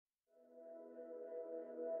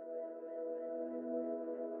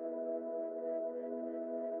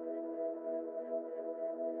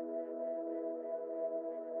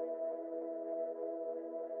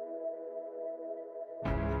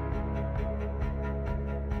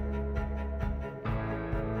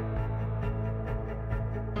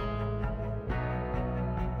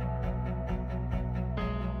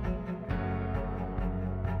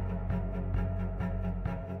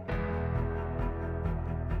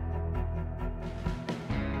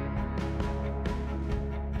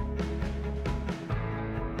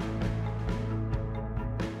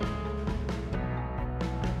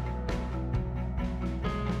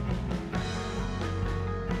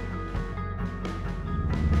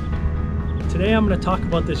Today I'm going to talk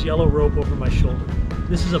about this yellow rope over my shoulder.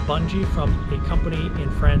 This is a bungee from a company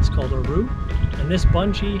in France called Aru, and this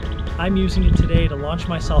bungee, I'm using it today to launch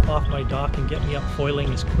myself off my dock and get me up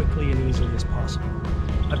foiling as quickly and easily as possible.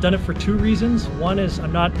 I've done it for two reasons. One is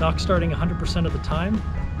I'm not dock starting 100% of the time,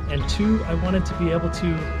 and two, I wanted to be able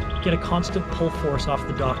to get a constant pull force off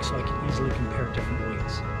the dock so I can easily compare different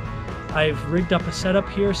weights. I've rigged up a setup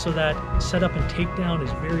here so that setup and takedown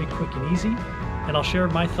is very quick and easy, and I'll share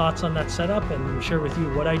my thoughts on that setup and share with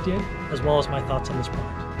you what I did, as well as my thoughts on this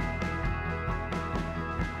product.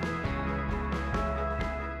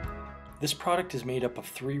 This product is made up of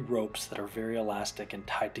 3 ropes that are very elastic and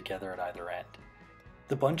tied together at either end.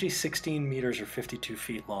 The bungee is 16 meters or 52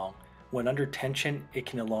 feet long. When under tension, it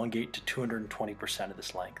can elongate to 220% of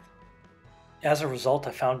this length. As a result,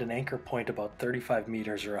 I found an anchor point about 35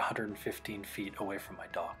 meters or 115 feet away from my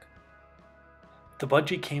dock. The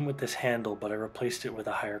bungee came with this handle, but I replaced it with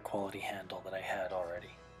a higher quality handle that I had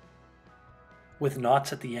already. With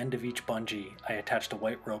knots at the end of each bungee, I attached a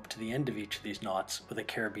white rope to the end of each of these knots with a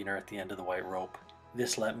carabiner at the end of the white rope.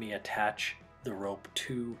 This let me attach the rope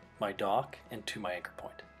to my dock and to my anchor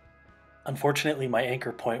point. Unfortunately, my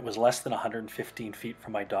anchor point was less than 115 feet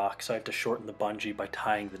from my dock, so I had to shorten the bungee by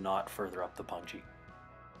tying the knot further up the bungee.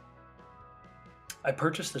 I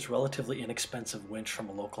purchased this relatively inexpensive winch from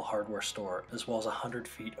a local hardware store, as well as 100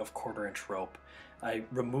 feet of 1/4-inch rope. I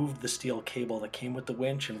removed the steel cable that came with the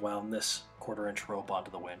winch and wound this 1/4-inch rope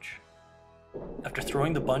onto the winch. After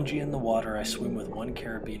throwing the bungee in the water, I swim with one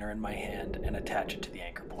carabiner in my hand and attach it to the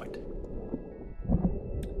anchor point.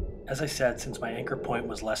 As I said, since my anchor point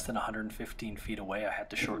was less than 115 feet away, I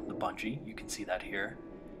had to shorten the bungee. You can see that here.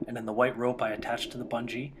 And in the white rope I attached to the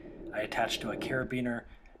bungee, I attached to a carabiner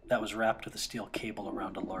that was wrapped with a steel cable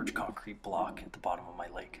around a large concrete block at the bottom of my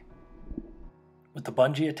lake. With the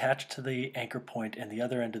bungee attached to the anchor point and the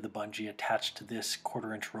other end of the bungee attached to this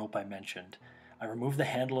 1/4-inch rope I mentioned, I removed the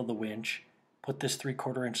handle of the winch, put this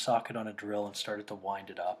 3/4-inch socket on a drill, and started to wind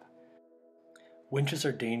it up. Winches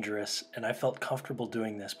are dangerous, and I felt comfortable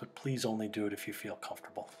doing this, but please only do it if you feel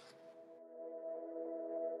comfortable.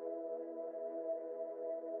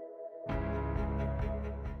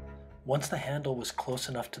 Once the handle was close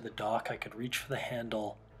enough to the dock, I could reach for the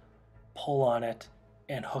handle, pull on it,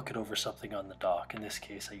 and hook it over something on the dock. In this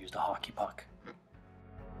case, I used a hockey puck.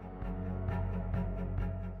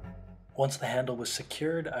 Once the handle was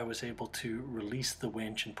secured, I was able to release the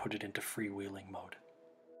winch and put it into freewheeling mode.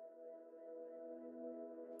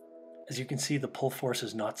 As you can see, the pull force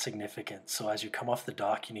is not significant, so as you come off the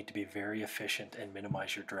dock, you need to be very efficient and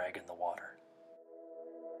minimize your drag in the water.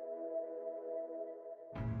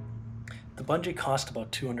 The bungee cost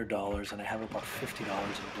about $200, and I have about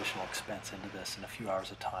 $50 in additional expense into this in a few hours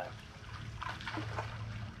of time.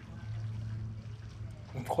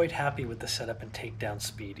 I'm quite happy with the setup and takedown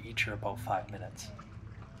speed, each are about 5 minutes.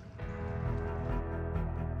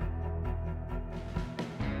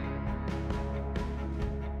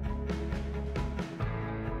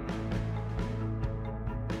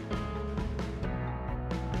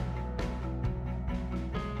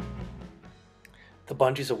 The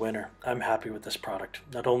bungee's a winner. I'm happy with this product.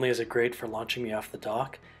 Not only is it great for launching me off the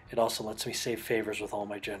dock, it also lets me save favors with all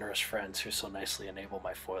my generous friends who so nicely enable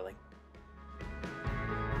my foiling.